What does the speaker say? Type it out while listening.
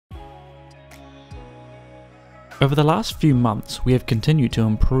Over the last few months, we have continued to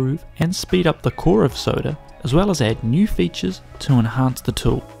improve and speed up the core of Psoda, as well as add new features to enhance the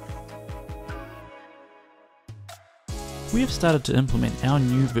tool. We have started to implement our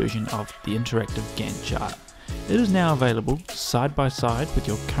new version of the interactive Gantt chart. It is now available side by side with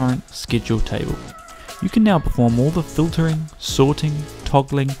your current schedule table. You can now perform all the filtering, sorting,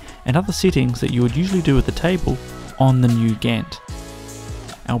 toggling, and other settings that you would usually do with the table on the new Gantt.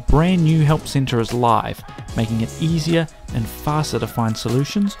 Our brand new help center is live, making it easier and faster to find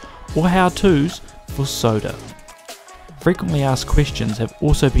solutions or how-tos for Psoda. Frequently asked questions have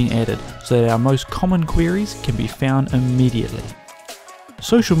also been added so that our most common queries can be found immediately.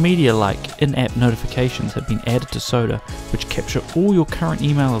 Social media like in-app notifications have been added to Psoda, which capture all your current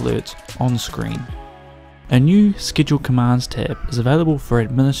email alerts on screen. A new Schedule Commands tab is available for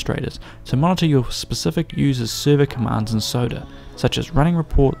administrators to monitor your specific user's server commands in Psoda, such as running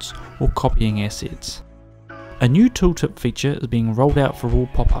reports or copying assets. A new tooltip feature is being rolled out for all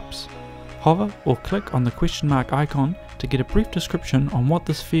pop-ups. Hover or click on the question mark icon to get a brief description on what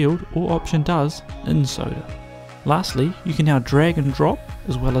this field or option does in Psoda. Lastly, you can now drag and drop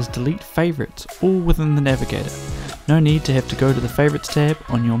as well as delete favourites all within the navigator. No need to have to go to the Favourites tab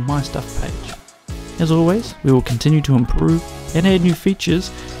on your My Stuff page. As always, we will continue to improve and add new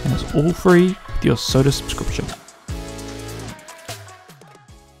features, and it's all free with your Psoda subscription.